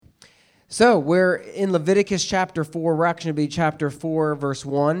So we're in Leviticus chapter 4. We're actually going to be chapter 4, verse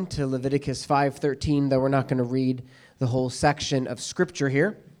 1 to Leviticus 5:13, though we're not going to read the whole section of Scripture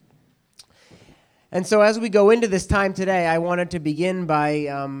here. And so as we go into this time today, I wanted to begin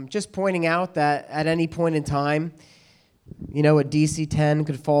by just pointing out that at any point in time, a DC-10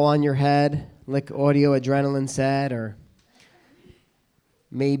 could fall on your head, like Audio Adrenaline said, or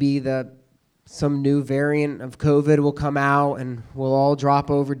maybe some new variant of COVID will come out and we'll all drop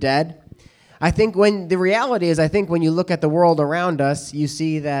over dead. I think when you look at the world around us, you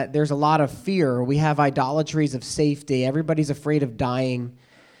see that there's a lot of fear. We have idolatries of safety. Everybody's afraid of dying.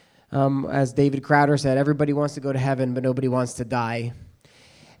 As David Crowder said, everybody wants to go to heaven, but nobody wants to die.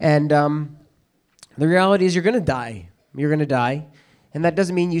 And the reality is you're going to die. You're going to die. And that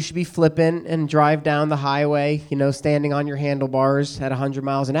doesn't mean you should be flippant and drive down the highway, standing on your handlebars at 100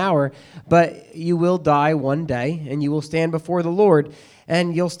 miles an hour. But you will die one day, and you will stand before the Lord.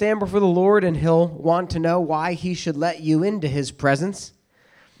 And you'll stand before the Lord, and he'll want to know why he should let you into his presence.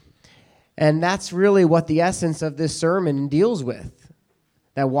 And that's really what the essence of this sermon deals with.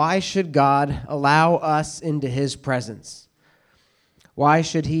 That why should God allow us into his presence? Why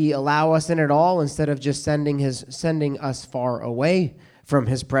should he allow us in at all instead of just sending us far away from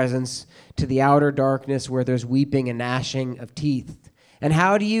his presence to the outer darkness where there's weeping and gnashing of teeth? And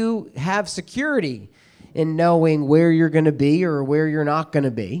how do you have security in knowing where you're going to be or where you're not going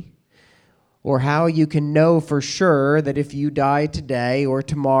to be? Or how you can know for sure that if you die today or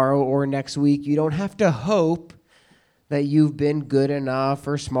tomorrow or next week, you don't have to hope that you've been good enough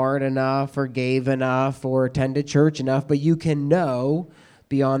or smart enough or gave enough or attended church enough, but you can know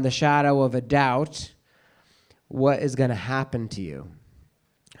beyond the shadow of a doubt what is going to happen to you.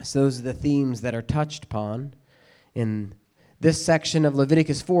 So those are the themes that are touched upon in this section of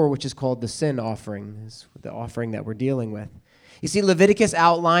Leviticus 4, which is called the sin offering, is the offering that we're dealing with. You see, Leviticus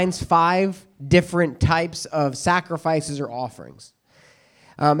outlines 5 different types of sacrifices or offerings.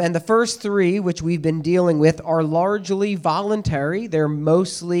 And the first 3, which we've been dealing with, are largely voluntary. They're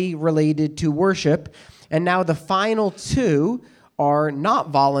mostly related to worship. And now the final 2 are not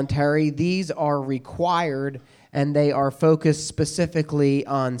voluntary. These are required, and they are focused specifically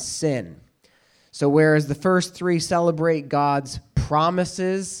on sin. So whereas the first 3 celebrate God's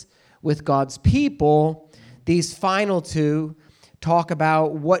promises with God's people, these final 2 talk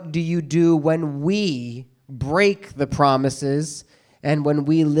about what do you do when we break the promises and when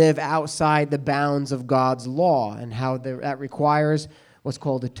we live outside the bounds of God's law, and how that requires what's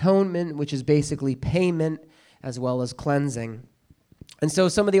called atonement, which is basically payment as well as cleansing. And so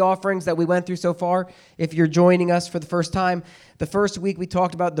some of the offerings that we went through so far, if you're joining us for the first time, the first week we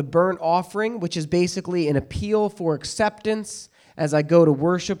talked about the burnt offering, which is basically an appeal for acceptance as I go to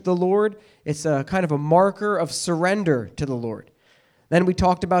worship the Lord. It's a kind of a marker of surrender to the Lord. Then we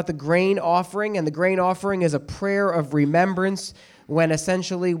talked about the grain offering, and the grain offering is a prayer of remembrance when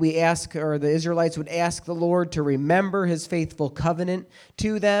essentially we ask, or the Israelites would ask the Lord to remember his faithful covenant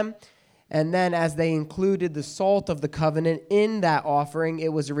to them. And then as they included the salt of the covenant in that offering,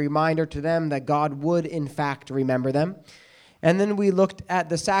 it was a reminder to them that God would in fact remember them. And then we looked at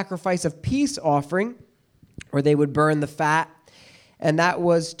the sacrifice of peace offering, where they would burn the fat, and that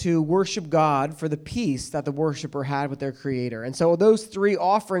was to worship God for the peace that the worshiper had with their Creator. And so those 3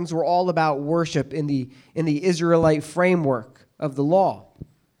 offerings were all about worship in the Israelite framework of the law.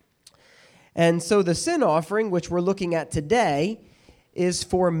 And so the sin offering, which we're looking at today, is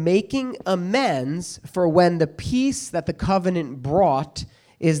for making amends for when the peace that the covenant brought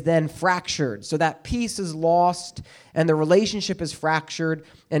is then fractured. So that peace is lost and the relationship is fractured,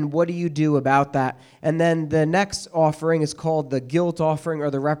 and what do you do about that? And then the next offering is called the guilt offering or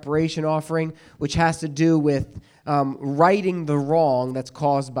the reparation offering, which has to do with righting the wrong that's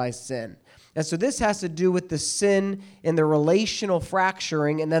caused by sin. And so this has to do with the sin in the relational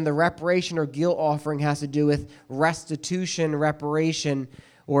fracturing, and then the reparation or guilt offering has to do with restitution, reparation,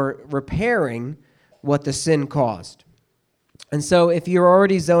 or repairing what the sin caused. And so if you're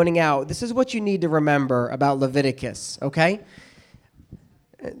already zoning out, this is what you need to remember about Leviticus, okay?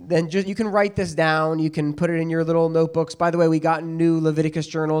 Then you can write this down. You can put it in your little notebooks. By the way, we got new Leviticus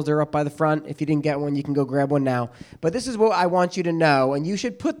journals. They're up by the front. If you didn't get one, you can go grab one now. But this is what I want you to know, and you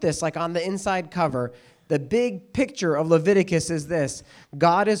should put this like on the inside cover. The big picture of Leviticus is this: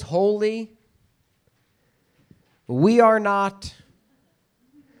 God is holy. We are not.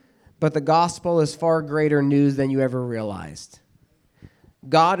 But the gospel is far greater news than you ever realized.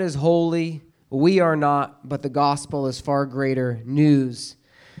 God is holy. We are not. But the gospel is far greater news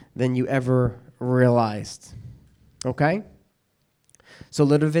than you ever realized. Okay? So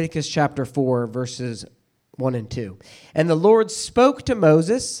Leviticus chapter 4, verses 1 and 2. And the Lord spoke to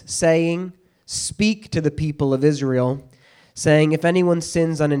Moses, saying, speak to the people of Israel, saying, if anyone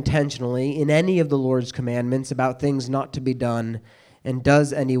sins unintentionally in any of the Lord's commandments about things not to be done, and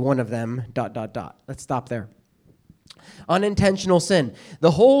does any one of them, ... Let's stop there. Unintentional sin.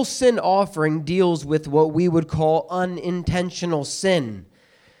 The whole sin offering deals with what we would call unintentional sin.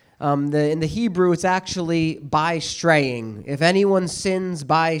 In the Hebrew, it's actually by straying. If anyone sins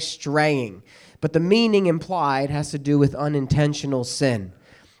by straying. But the meaning implied has to do with unintentional sin.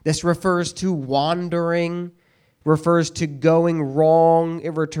 This refers to wandering, refers to going wrong, it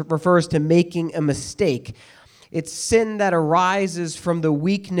refers to making a mistake. It's sin that arises from the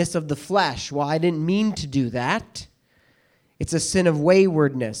weakness of the flesh. Well, I didn't mean to do that. It's a sin of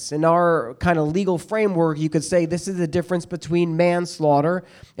waywardness. In our kind of legal framework, you could say this is the difference between manslaughter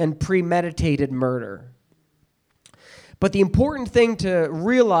and premeditated murder. But the important thing to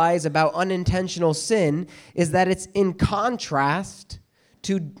realize about unintentional sin is that it's in contrast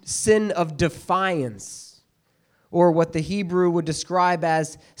to sin of defiance, or what the Hebrew would describe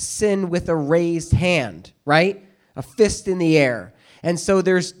as sin with a raised hand, right? A fist in the air. And so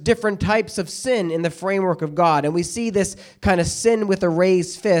there's different types of sin in the framework of God. And we see this kind of sin with a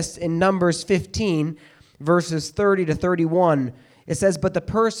raised fist in Numbers 15, verses 30 to 31. It says, but the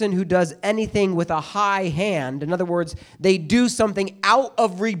person who does anything with a high hand, in other words, they do something out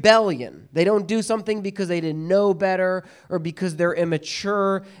of rebellion. They don't do something because they didn't know better or because they're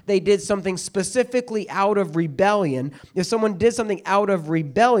immature. They did something specifically out of rebellion. If someone did something out of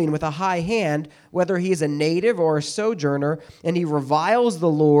rebellion with a high hand, whether he is a native or a sojourner, and he reviles the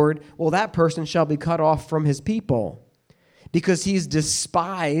Lord, well, that person shall be cut off from his people, because he's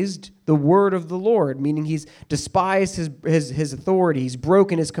despised the word of the Lord, meaning he's despised his authority, he's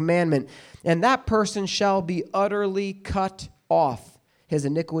broken his commandment, and that person shall be utterly cut off. His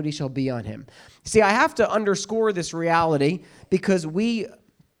iniquity shall be on him. See, I have to underscore this reality because and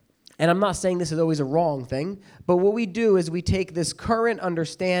I'm not saying this is always a wrong thing, but what we do is we take this current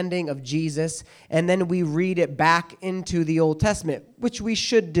understanding of Jesus and then we read it back into the Old Testament, which we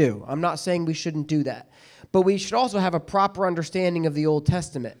should do. I'm not saying we shouldn't do that. But we should also have a proper understanding of the Old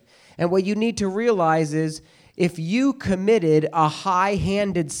Testament. And what you need to realize is if you committed a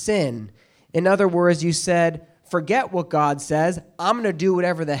high-handed sin, in other words, you said, forget what God says, I'm going to do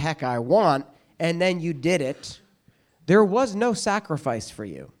whatever the heck I want, and then you did it, there was no sacrifice for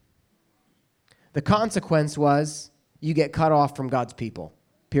you. The consequence was you get cut off from God's people,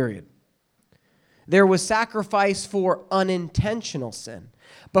 period. There was sacrifice for unintentional sin.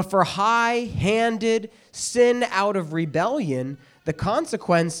 But for high-handed sin out of rebellion, the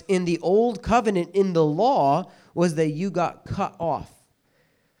consequence in the old covenant, in the law, was that you got cut off.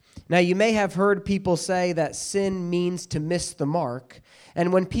 Now, you may have heard people say that sin means to miss the mark.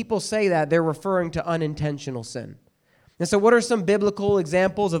 And when people say that, they're referring to unintentional sin. And so what are some biblical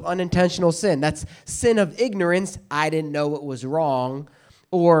examples of unintentional sin? That's sin of ignorance. I didn't know it was wrong.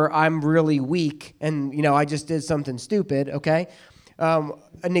 Or I'm really weak and, I just did something stupid, okay?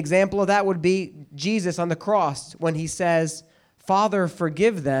 An example of that would be Jesus on the cross when he says, Father,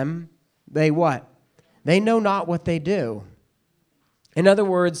 forgive them. They what? They know not what they do. In other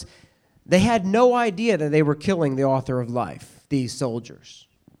words, they had no idea that they were killing the author of life, these soldiers.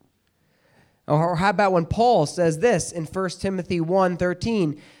 Or how about when Paul says this in 1 Timothy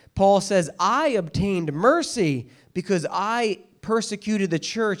 1:13? Paul says, I obtained mercy because I persecuted the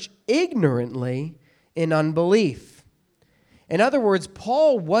church ignorantly in unbelief. In other words,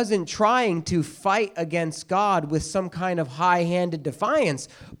 Paul wasn't trying to fight against God with some kind of high-handed defiance.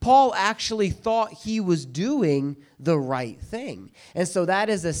 Paul actually thought he was doing the right thing. And so that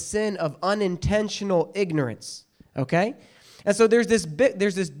is a sin of unintentional ignorance, okay? And so there's this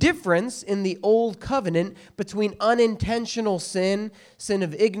difference in the old covenant between unintentional sin, sin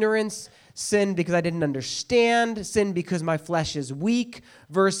of ignorance, sin because I didn't understand, sin because my flesh is weak,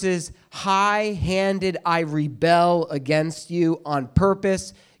 versus high-handed, I rebel against you on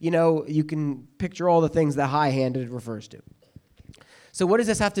purpose. You can picture all the things that high-handed refers to. So what does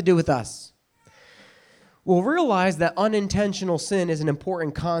this have to do with us? We'll realize that unintentional sin is an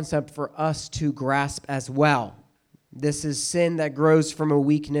important concept for us to grasp as well. This is sin that grows from a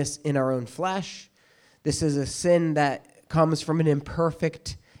weakness in our own flesh. This is a sin that comes from an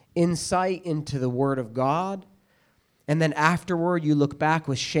imperfect insight into the Word of God. And then afterward, you look back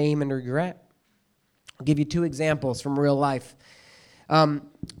with shame and regret. I'll give you two examples from real life.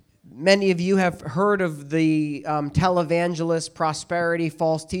 Many of you have heard of the televangelist, prosperity,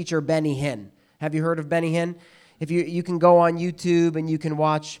 false teacher, Benny Hinn. Have you heard of Benny Hinn? If you can go on YouTube and you can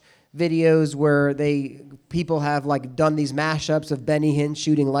watch videos where people have like done these mashups of Benny Hinn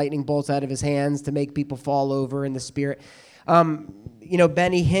shooting lightning bolts out of his hands to make people fall over in the spirit.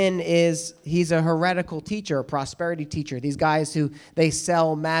 Benny Hinn he's a heretical teacher, a prosperity teacher. These guys who they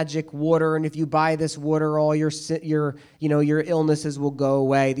sell magic water, and if you buy this water, all your illnesses will go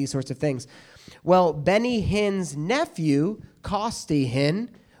away. These sorts of things. Well, Benny Hinn's nephew, Costi Hinn,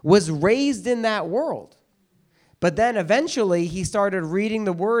 was raised in that world. But then eventually he started reading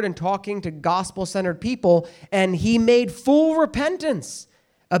the word and talking to gospel-centered people, and he made full repentance,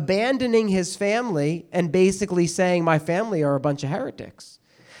 abandoning his family and basically saying, my family are a bunch of heretics.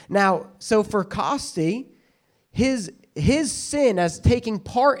 Now, so for Costi, his sin as taking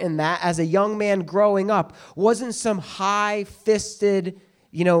part in that as a young man growing up wasn't some high-fisted,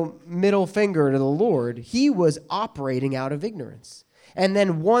 middle finger to the Lord. He was operating out of ignorance. And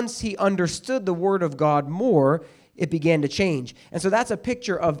then once he understood the word of God more, it began to change. And so that's a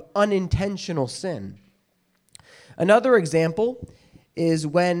picture of unintentional sin. Another example is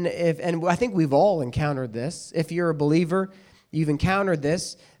and I think we've all encountered this. If you're a believer, you've encountered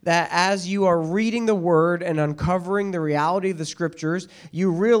this, that as you are reading the word and uncovering the reality of the scriptures,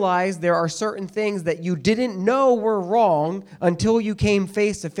 you realize there are certain things that you didn't know were wrong until you came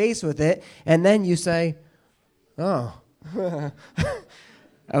face to face with it. And then you say, oh,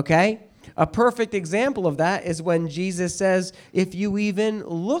 okay? A perfect example of that is when Jesus says, if you even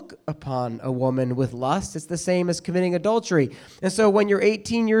look upon a woman with lust, it's the same as committing adultery. And so when you're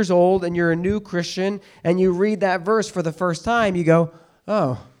 18 years old and you're a new Christian and you read that verse for the first time, you go,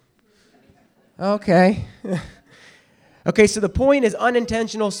 oh, okay. Okay, so the point is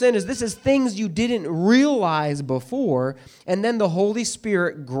unintentional sin this is things you didn't realize before, and then the Holy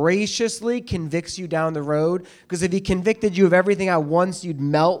Spirit graciously convicts you down the road, because if he convicted you of everything at once, you'd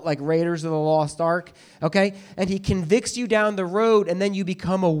melt like Raiders of the Lost Ark, okay? And he convicts you down the road, and then you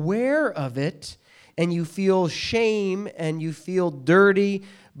become aware of it, and you feel shame, and you feel dirty,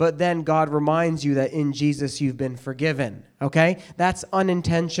 but then God reminds you that in Jesus you've been forgiven, okay? That's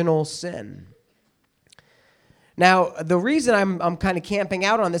unintentional sin. Now, the reason I'm kind of camping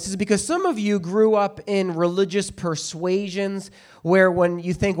out on this is because some of you grew up in religious persuasions where when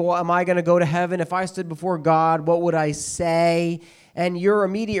you think, well, am I going to go to heaven? If I stood before God, what would I say? And your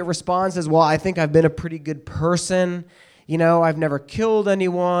immediate response is, well, I think I've been a pretty good person. I've never killed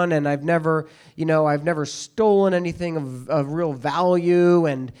anyone, and I've never stolen anything of real value,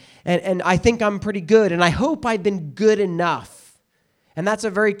 and I think I'm pretty good, and I hope I've been good enough. And that's a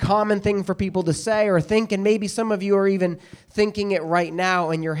very common thing for people to say or think, and maybe some of you are even thinking it right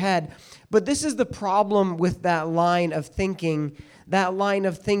now in your head. But this is the problem with that line of thinking. That line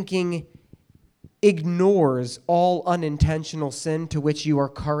of thinking ignores all unintentional sin to which you are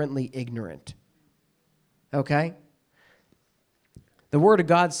currently ignorant. Okay? The Word of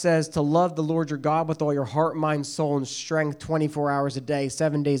God says to love the Lord your God with all your heart, mind, soul, and strength 24 hours a day,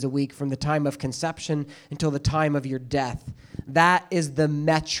 7 days a week, from the time of conception until the time of your death. That is the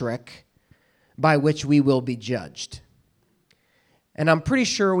metric by which we will be judged. And I'm pretty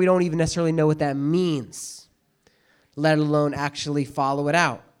sure we don't even necessarily know what that means, let alone actually follow it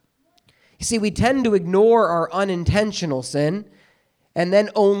out. You see, we tend to ignore our unintentional sin and then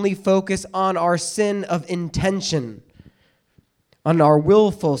only focus on our sin of intention, on our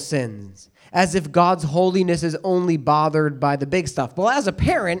willful sins, as if God's holiness is only bothered by the big stuff. Well, as a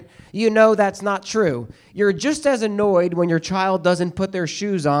parent, you know that's not true. You're just as annoyed when your child doesn't put their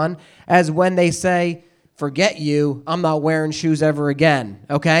shoes on as when they say, forget you, I'm not wearing shoes ever again,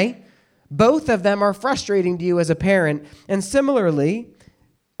 okay? Both of them are frustrating to you as a parent. And similarly,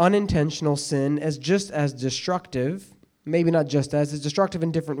 unintentional sin is just as destructive, maybe not just as, it's destructive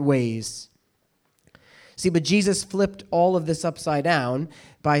in different ways. See, but Jesus flipped all of this upside down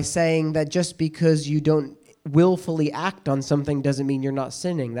by saying that just because you don't willfully act on something doesn't mean you're not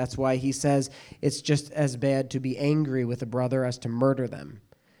sinning. That's why he says it's just as bad to be angry with a brother as to murder them.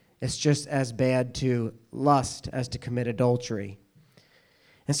 It's just as bad to lust as to commit adultery.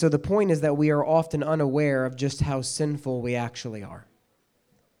 And so the point is that we are often unaware of just how sinful we actually are.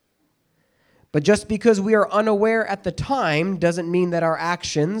 But just because we are unaware at the time doesn't mean that our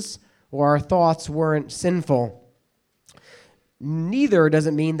actions or our thoughts weren't sinful. Neither does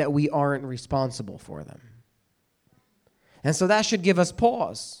it mean that we aren't responsible for them. And so that should give us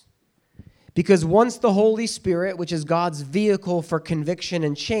pause. Because once the Holy Spirit, which is God's vehicle for conviction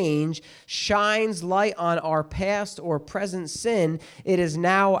and change, shines light on our past or present sin, it is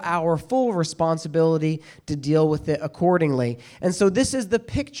now our full responsibility to deal with it accordingly. And so this is the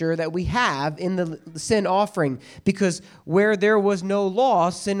picture that we have in the sin offering, because where there was no law,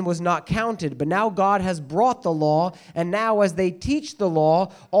 sin was not counted. But now God has brought the law, and now as they teach the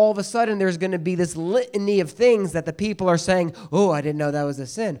law, all of a sudden there's going to be this litany of things that the people are saying, oh, I didn't know that was a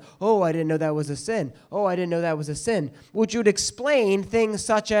sin. Oh, I didn't know that was a sin. Oh, I didn't know that was a sin. Which would explain things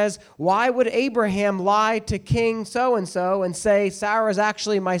such as, why would Abraham lie to King so-and-so and say, Sarah's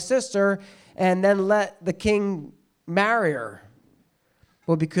actually my sister, and then let the king marry her?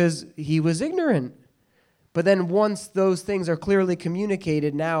 Well, because he was ignorant. But then once those things are clearly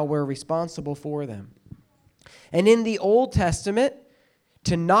communicated, now we're responsible for them. And in the Old Testament,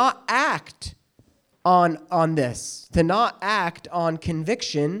 to not act on this, to not act on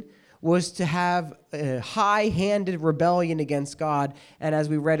conviction, was to have a high-handed rebellion against God. And as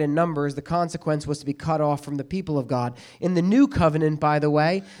we read in Numbers, the consequence was to be cut off from the people of God. In the New Covenant, by the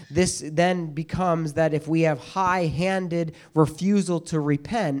way, this then becomes that if we have high-handed refusal to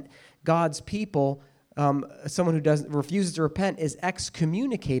repent, God's people, someone who refuses to repent, is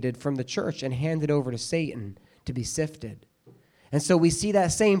excommunicated from the church and handed over to Satan to be sifted. And so we see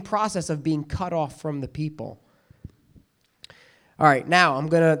that same process of being cut off from the people. All right, now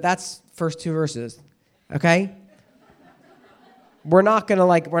that's first two verses, okay? We're not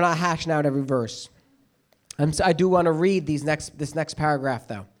hashing out every verse. I do want to read this next paragraph,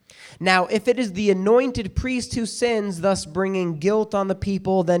 though. Now, if it is the anointed priest who sins, thus bringing guilt on the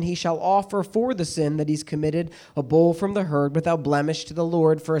people, then he shall offer for the sin that he's committed a bull from the herd without blemish to the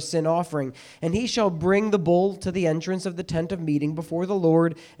Lord for a sin offering. And he shall bring the bull to the entrance of the tent of meeting before the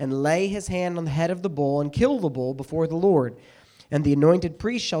Lord, and lay his hand on the head of the bull, and kill the bull before the Lord. And the anointed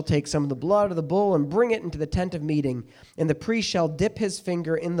priest shall take some of the blood of the bull and bring it into the tent of meeting. And the priest shall dip his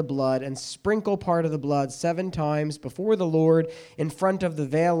finger in the blood and sprinkle part of the blood 7 times before the Lord in front of the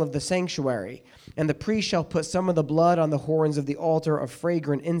veil of the sanctuary. And the priest shall put some of the blood on the horns of the altar of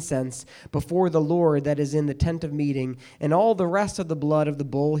fragrant incense before the Lord that is in the tent of meeting. And all the rest of the blood of the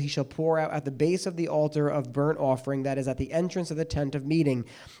bull he shall pour out at the base of the altar of burnt offering that is at the entrance of the tent of meeting.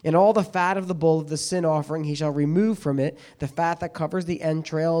 And all the fat of the bull of the sin offering he shall remove from it, the fat that covers the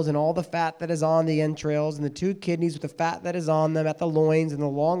entrails, and all the fat that is on the entrails, and the 2 kidneys with the fat that is on them at the loins, and the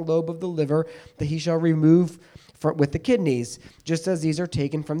long lobe of the liver that he shall remove with the kidneys, just as these are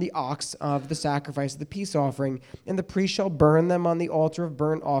taken from the ox of the sacrifice of the peace offering. And the priest shall burn them on the altar of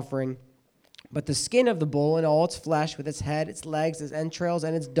burnt offering. But the skin of the bull and all its flesh, with its head, its legs, its entrails,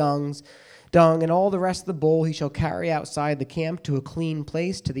 and its dung, and all the rest of the bull he shall carry outside the camp to a clean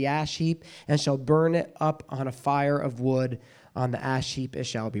place, to the ash heap, and shall burn it up on a fire of wood. On the ash heap it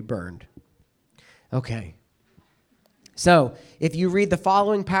shall be burned. Okay. So, if you read the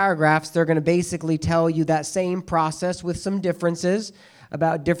following paragraphs, they're going to basically tell you that same process with some differences,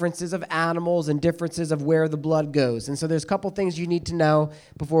 about differences of animals and differences of where the blood goes. And so there's a couple things you need to know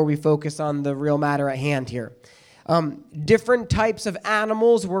before we focus on the real matter at hand here. Different types of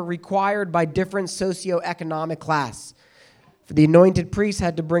animals were required by different socioeconomic class. The anointed priest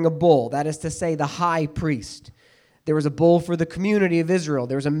had to bring a bull, that is to say, the high priest. There was a bull for the community of Israel.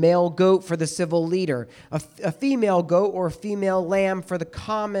 There was a male goat for the civil leader, a female goat or a female lamb for the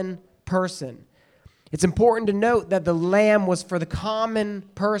common person. It's important to note that the lamb was for the common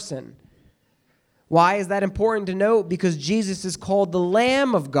person. Why is that important to note? Because Jesus is called the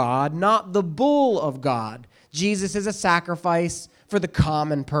Lamb of God, not the Bull of God. Jesus is a sacrifice for the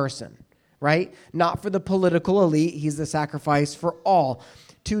common person, right? Not for the political elite. He's the sacrifice for all.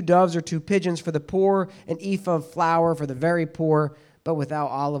 2 doves or 2 pigeons for the poor, an ephah of flour for the very poor, but without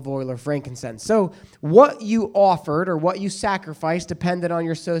olive oil or frankincense. So what you offered or what you sacrificed depended on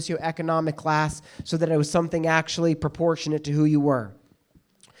your socioeconomic class, so that it was something actually proportionate to who you were.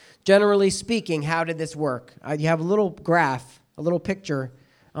 Generally speaking, how did this work? You have a little graph, a little picture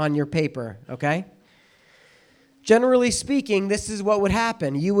on your paper, okay? Generally speaking, this is what would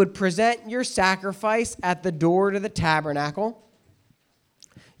happen. You would present your sacrifice at the door to the tabernacle.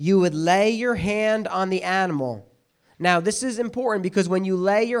 You would lay your hand on the animal. Now, this is important because when you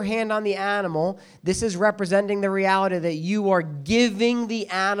lay your hand on the animal, this is representing the reality that you are giving the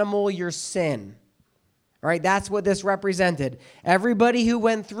animal your sin. All right, that's what this represented. Everybody who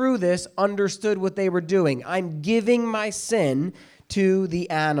went through this understood what they were doing. I'm giving my sin to the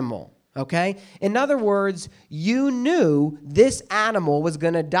animal. Okay? In other words, you knew this animal was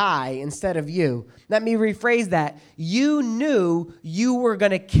going to die instead of you. Let me rephrase that. You knew you were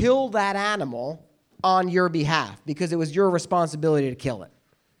going to kill that animal on your behalf because it was your responsibility to kill it.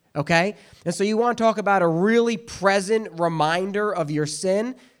 okay? And so you want to talk about a really present reminder of your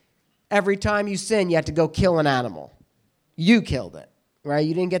sin. Every time you sin, you have to go kill an animal. You killed it, right?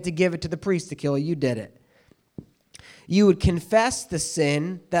 You didn't get to give it to the priest to kill. You did it. You would confess the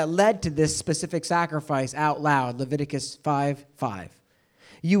sin that led to this specific sacrifice out loud, Leviticus 5:5.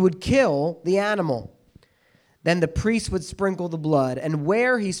 You would kill the animal. Then the priest would sprinkle the blood, and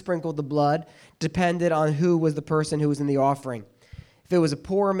where he sprinkled the blood depended on who was the person who was in the offering. If it was a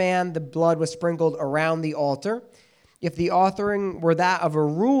poor man, the blood was sprinkled around the altar. If the offering were that of a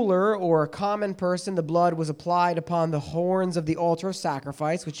ruler or a common person, the blood was applied upon the horns of the altar of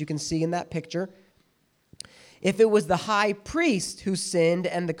sacrifice, which you can see in that picture. If it was the high priest who sinned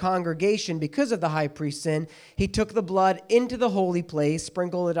and the congregation, because of the high priest's sin, he took the blood into the holy place,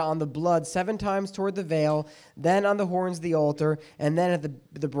 sprinkled it on the blood 7 times toward the veil, then on the horns of the altar, and then at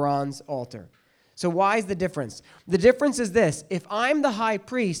the bronze altar. So why is the difference? The difference is this. If I'm the high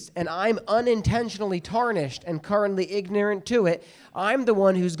priest and I'm unintentionally tarnished and currently ignorant to it, I'm the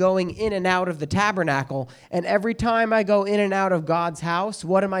one who's going in and out of the tabernacle. And every time I go in and out of God's house,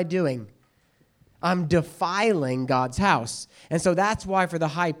 what am I doing? I'm defiling God's house. And so that's why for the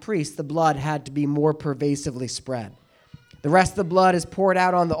high priest, the blood had to be more pervasively spread. The rest of the blood is poured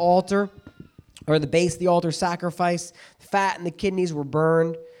out on the altar, or the base of the altar sacrifice. The fat and the kidneys were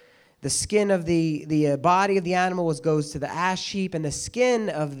burned. The skin of the body of the animal goes to the ash heap, and the skin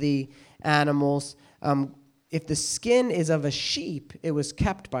of the animals, if the skin is of a sheep, it was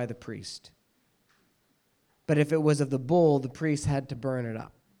kept by the priest. But if it was of the bull, the priest had to burn it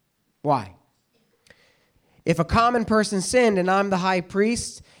up. Why? If a common person sinned and I'm the high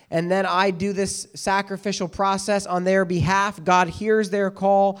priest, and then I do this sacrificial process on their behalf, God hears their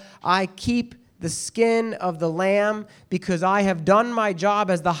call, I keep the skin of the lamb because I have done my job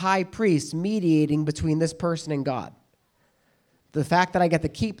as the high priest, mediating between this person and God. The fact that I get to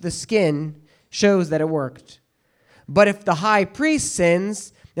keep the skin shows that it worked. But if the high priest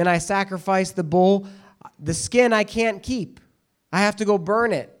sins and I sacrifice the bull, the skin I can't keep. I have to go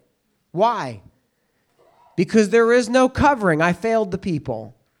burn it. Why? Because there is no covering. I failed the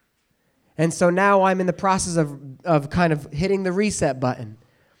people. And so now I'm in the process of kind of hitting the reset button.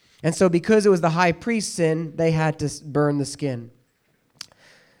 And so because it was the high priest's sin, they had to burn the skin.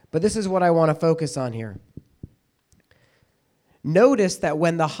 But this is what I want to focus on here. Notice that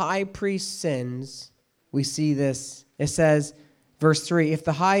when the high priest sins, we see this. It says, verse 3, if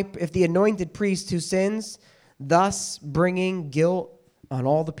the anointed priest who sins, thus bringing guilt on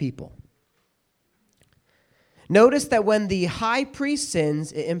all the people. Notice that when the high priest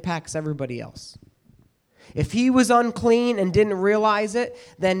sins, it impacts everybody else. If he was unclean and didn't realize it,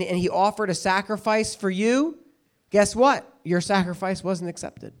 and he offered a sacrifice for you, guess what? Your sacrifice wasn't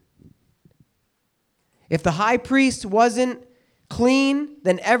accepted. If the high priest wasn't clean,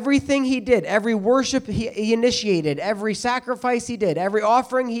 then everything he did, every worship he initiated, every sacrifice he did, every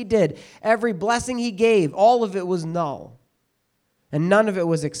offering he did, every blessing he gave, all of it was null. And none of it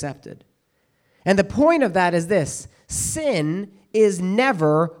was accepted. And the point of that is this: sin is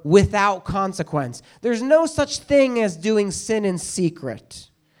never without consequence. There's no such thing as doing sin in secret.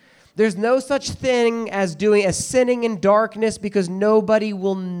 There's no such thing as sinning in darkness because nobody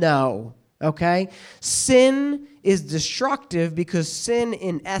will know, okay? Sin is destructive because sin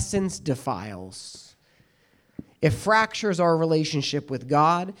in essence defiles. It fractures our relationship with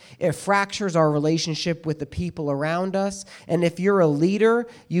God. It fractures our relationship with the people around us. And if you're a leader,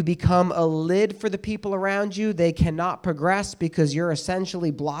 you become a lid for the people around you. They cannot progress because you're essentially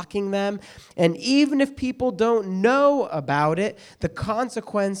blocking them. And even if people don't know about it, the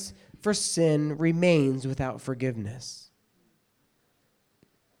consequence for sin remains without forgiveness.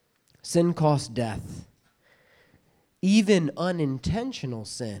 Sin costs death. Even unintentional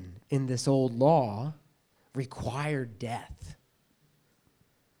sin in this old law required death.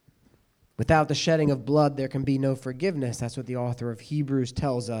 Without the shedding of blood, there can be no forgiveness. That's what the author of Hebrews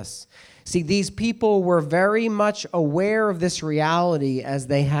tells us. See, these people were very much aware of this reality as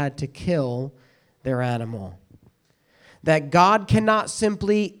they had to kill their animal. That God cannot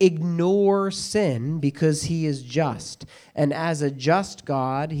simply ignore sin because he is just. And as a just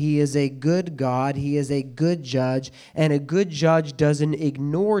God, he is a good God. He is a good judge. And a good judge doesn't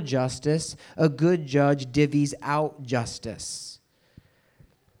ignore justice. A good judge divvies out justice.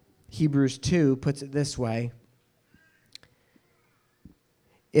 Hebrews 2 puts it this way: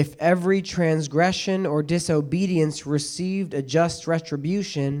 if every transgression or disobedience received a just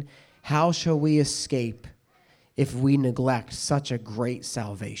retribution, how shall we escape if we neglect such a great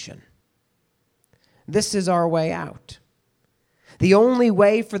salvation? This is our way out. The only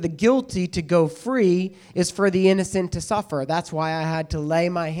way for the guilty to go free is for the innocent to suffer. That's why I had to lay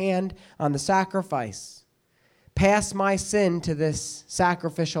my hand on the sacrifice. Pass my sin to this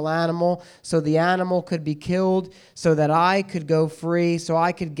sacrificial animal so the animal could be killed, so that I could go free, so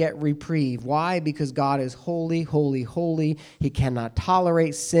I could get reprieve. Why? Because God is holy, holy, holy. He cannot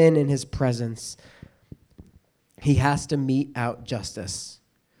tolerate sin in his presence. He has to mete out justice.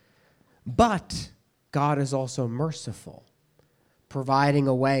 But God is also merciful, providing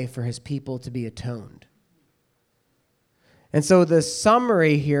a way for his people to be atoned. And so the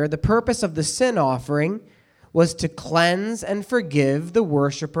summary here, the purpose of the sin offering was to cleanse and forgive the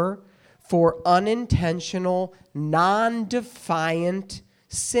worshiper for unintentional, non-defiant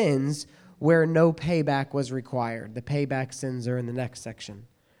sins where no payback was required. The payback sins are in the next section.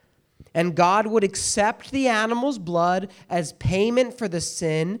 And God would accept the animal's blood as payment for the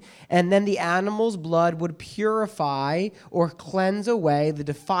sin, and then the animal's blood would purify or cleanse away the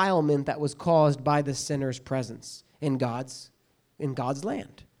defilement that was caused by the sinner's presence in God's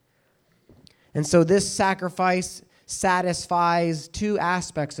land. And so this sacrifice satisfies two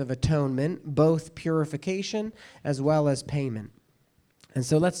aspects of atonement, both purification as well as payment. And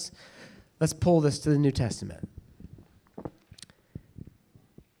so let's pull this to the New Testament.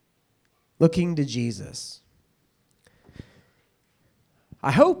 Looking to Jesus.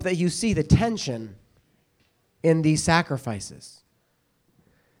 I hope that you see the tension in these sacrifices.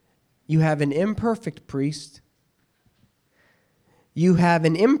 You have an imperfect priest. You have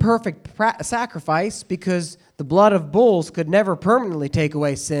an imperfect sacrifice because the blood of bulls could never permanently take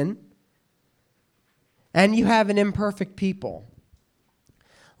away sin. And you have an imperfect people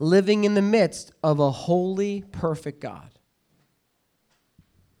living in the midst of a holy, perfect God.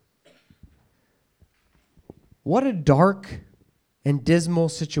 What a dark and dismal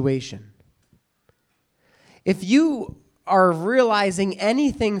situation. If you are realizing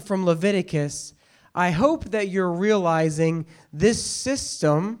anything from Leviticus, I hope that you're realizing this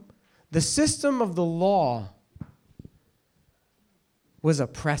system, the system of the law, was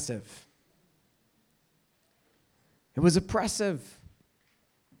oppressive. It was oppressive.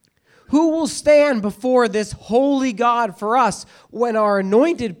 Who will stand before this holy God for us when our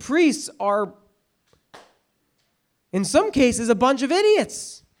anointed priests are, in some cases, a bunch of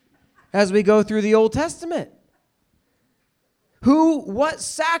idiots as we go through the Old Testament? What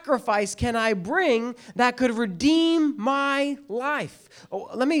sacrifice can I bring that could redeem my life? Oh,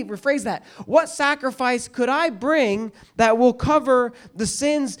 let me rephrase that. What sacrifice could I bring that will cover the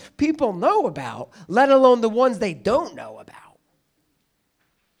sins people know about, let alone the ones they don't know about?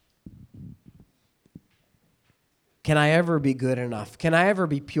 Can I ever be good enough? Can I ever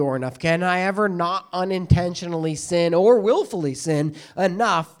be pure enough? Can I ever not unintentionally sin or willfully sin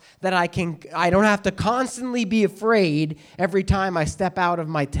enough that I don't have to constantly be afraid every time I step out of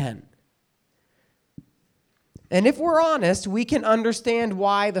my tent? And if we're honest, we can understand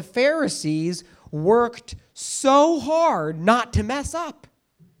why the Pharisees worked so hard not to mess up.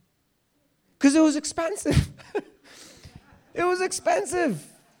 Because it was expensive. It was expensive.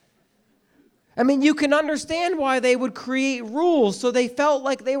 I mean, you can understand why they would create rules so they felt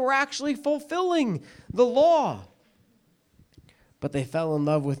like they were actually fulfilling the law. But they fell in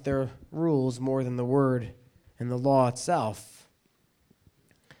love with their rules more than the word and the law itself.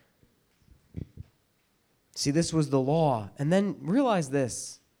 See, this was the law. And then realize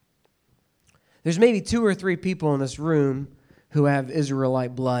this. There's maybe 2 or 3 people in this room who have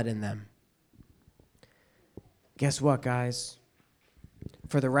Israelite blood in them. Guess what, guys?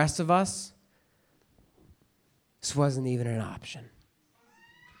 For the rest of us, this wasn't even an option.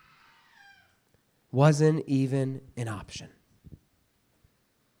 Wasn't even an option.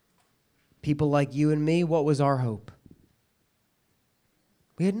 People like you and me, what was our hope?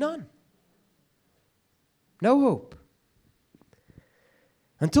 We had none. No hope.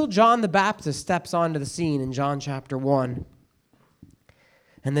 Until John the Baptist steps onto the scene in John chapter 1.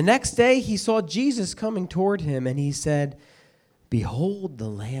 And the next day he saw Jesus coming toward him, and he said, "Behold the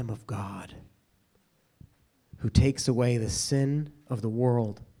Lamb of God, who takes away the sin of the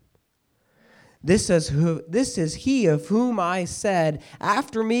world. This is he of whom I said,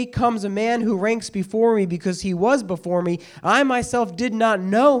 after me comes a man who ranks before me because he was before me. I myself did not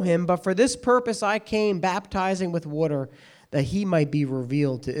know him, but for this purpose I came baptizing with water, that he might be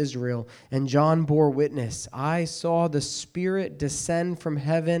revealed to Israel." And John bore witness, "I saw the Spirit descend from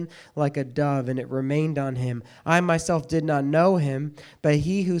heaven like a dove, and it remained on him. I myself did not know him, but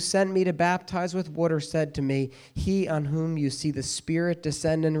he who sent me to baptize with water said to me, he on whom you see the Spirit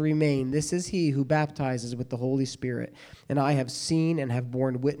descend and remain, this is he who baptizes with the Holy Spirit. And I have seen and have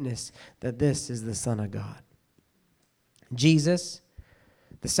borne witness that this is the Son of God." Jesus,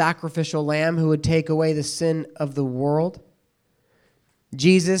 the sacrificial lamb who would take away the sin of the world.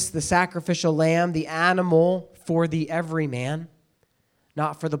 Jesus, the sacrificial lamb, the animal for the everyman,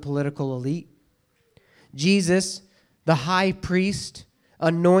 not for the political elite. Jesus, the high priest,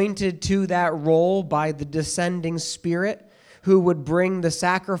 anointed to that role by the descending Spirit, who would bring the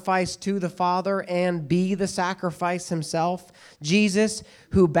sacrifice to the Father and be the sacrifice himself. Jesus,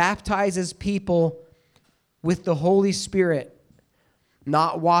 who baptizes people with the Holy Spirit,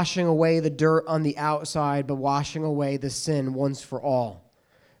 not washing away the dirt on the outside, but washing away the sin once for all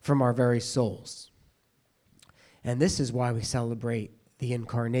from our very souls. And this is why we celebrate the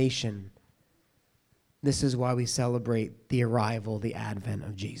incarnation. This is why we celebrate the arrival, the advent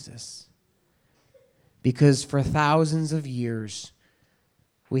of Jesus. Because for thousands of years,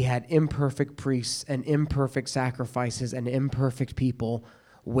 we had imperfect priests and imperfect sacrifices and imperfect people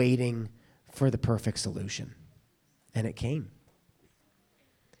waiting for the perfect solution. And it came.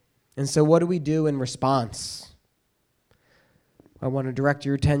 And so what do we do in response? I want to direct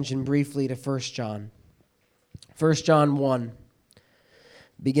your attention briefly to 1 John. 1 John 1,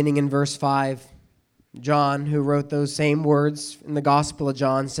 beginning in verse 5. John, who wrote those same words in the Gospel of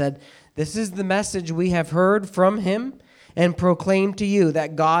John, said, "This is the message we have heard from him and proclaimed to you,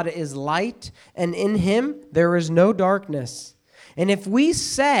 that God is light, and in him there is no darkness. And if we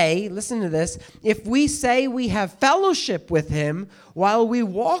say," listen to this, "if we say we have fellowship with him while we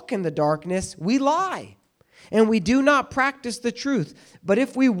walk in the darkness, we lie, and we do not practice the truth. But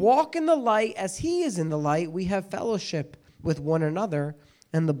if we walk in the light as he is in the light, we have fellowship with one another,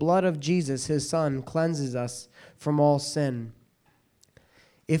 and the blood of Jesus, his Son, cleanses us from all sin.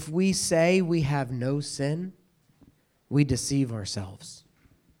 If we say we have no sin, we deceive ourselves,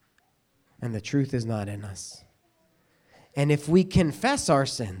 and the truth is not in us. And if we confess our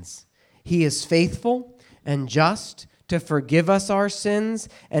sins, he is faithful and just to forgive us our sins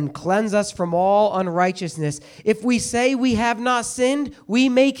and cleanse us from all unrighteousness. If we say we have not sinned, we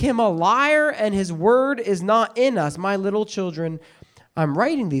make him a liar, and his word is not in us. My little children, I'm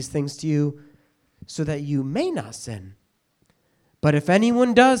writing these things to you so that you may not sin. But if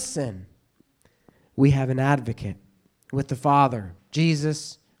anyone does sin, we have an advocate with the Father,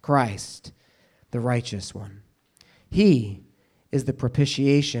 Jesus Christ, the righteous one. He is the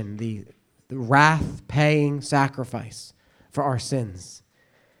propitiation, the wrath-paying sacrifice for our sins.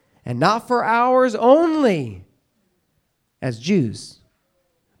 And not for ours only as Jews,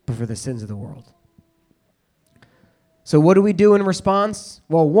 but for the sins of the world. So what do we do in response?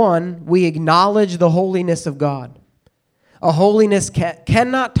 Well, one, we acknowledge the holiness of God. A holiness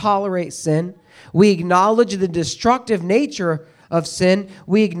cannot tolerate sin. We acknowledge the destructive nature of sin.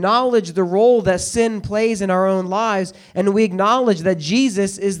 We acknowledge the role that sin plays in our own lives, and we acknowledge that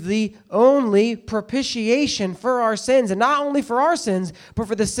Jesus is the only propitiation for our sins, and not only for our sins, but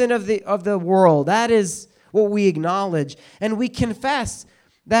for the sin of the world. That is what we acknowledge, and we confess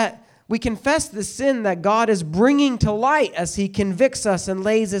the sin that God is bringing to light as he convicts us and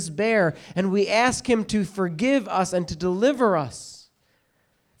lays us bare, and we ask him to forgive us and to deliver us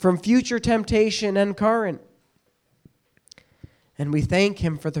from future temptation and current. And we thank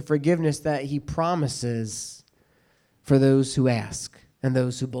him for the forgiveness that he promises for those who ask and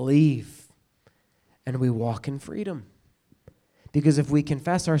those who believe. And we walk in freedom. Because if we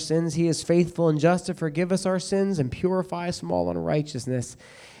confess our sins, he is faithful and just to forgive us our sins and purify us from all unrighteousness.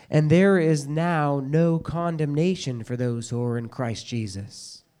 And there is now no condemnation for those who are in Christ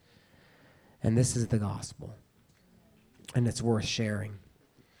Jesus. And this is the gospel. And it's worth sharing.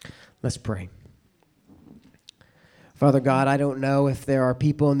 Let's pray. Father God, I don't know if there are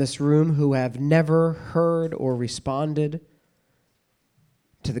people in this room who have never heard or responded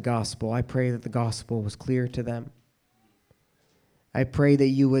to the gospel. I pray that the gospel was clear to them. I pray that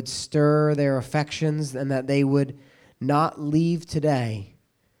you would stir their affections and that they would not leave today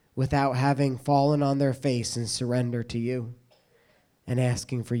without having fallen on their face and surrender to you and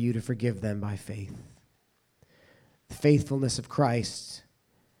asking for you to forgive them by faith. The faithfulness of Christ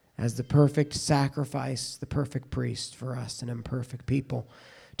as the perfect sacrifice, the perfect priest for us, an imperfect people,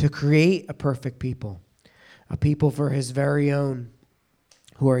 to create a perfect people, a people for his very own,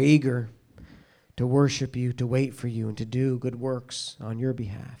 who are eager to worship you, to wait for you, and to do good works on your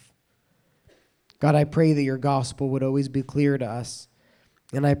behalf. God, I pray that your gospel would always be clear to us,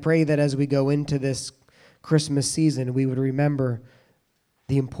 and I pray that as we go into this Christmas season, we would remember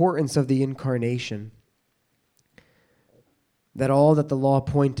the importance of the incarnation, that all that the law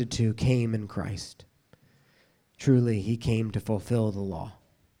pointed to came in Christ. Truly, he came to fulfill the law.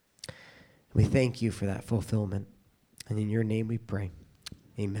 We thank you for that fulfillment. And in your name we pray.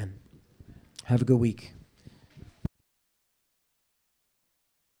 Amen. Have a good week.